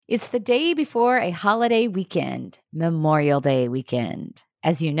It's the day before a holiday weekend, Memorial Day weekend.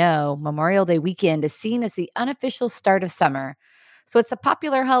 As you know, Memorial Day weekend is seen as the unofficial start of summer. So it's a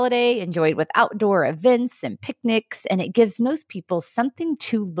popular holiday enjoyed with outdoor events and picnics, and it gives most people something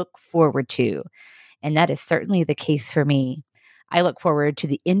to look forward to. And that is certainly the case for me. I look forward to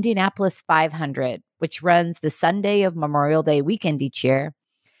the Indianapolis 500, which runs the Sunday of Memorial Day weekend each year.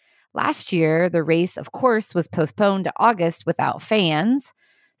 Last year, the race, of course, was postponed to August without fans,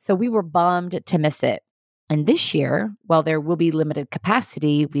 so we were bummed to miss it. And this year, while there will be limited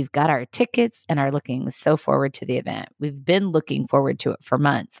capacity, we've got our tickets and are looking so forward to the event. We've been looking forward to it for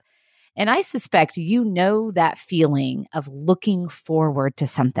months. And I suspect you know that feeling of looking forward to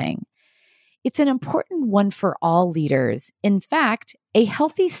something. It's an important one for all leaders. In fact, a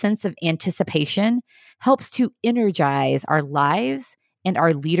healthy sense of anticipation helps to energize our lives and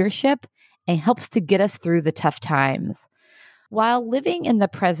our leadership and helps to get us through the tough times. While living in the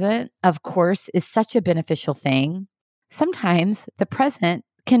present, of course, is such a beneficial thing, sometimes the present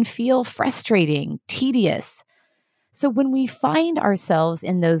can feel frustrating, tedious. So when we find ourselves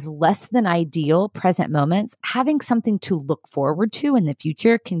in those less than ideal present moments, having something to look forward to in the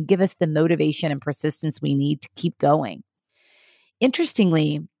future can give us the motivation and persistence we need to keep going.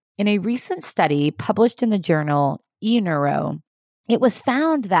 Interestingly, in a recent study published in the journal eNeuro, it was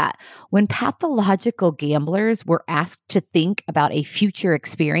found that when pathological gamblers were asked to think about a future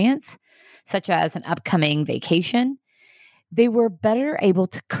experience, such as an upcoming vacation, they were better able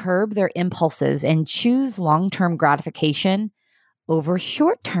to curb their impulses and choose long-term gratification over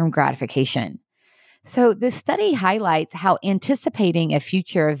short-term gratification. So this study highlights how anticipating a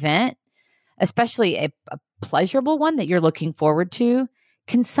future event, especially a pleasurable one that you're looking forward to,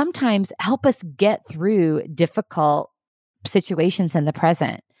 can sometimes help us get through difficult situations in the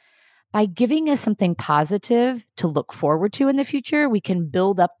present. By giving us something positive to look forward to in the future, we can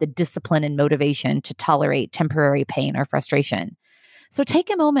build up the discipline and motivation to tolerate temporary pain or frustration. So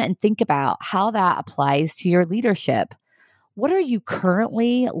take a moment and think about how that applies to your leadership. What are you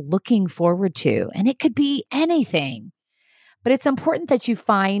currently looking forward to? And it could be anything, but it's important that you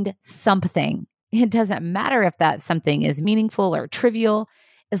find something. It doesn't matter if that something is meaningful or trivial,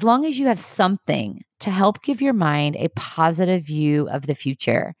 as long as you have something to help give your mind a positive view of the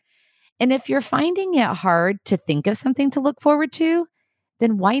future. And if you're finding it hard to think of something to look forward to,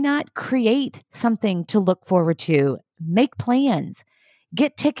 then why not create something to look forward to? Make plans,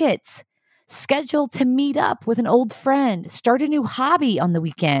 get tickets, schedule to meet up with an old friend, start a new hobby on the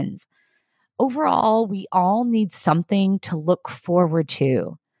weekends. Overall, we all need something to look forward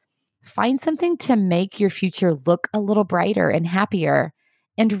to. Find something to make your future look a little brighter and happier,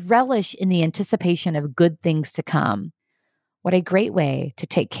 and relish in the anticipation of good things to come. What a great way to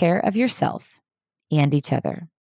take care of yourself and each other.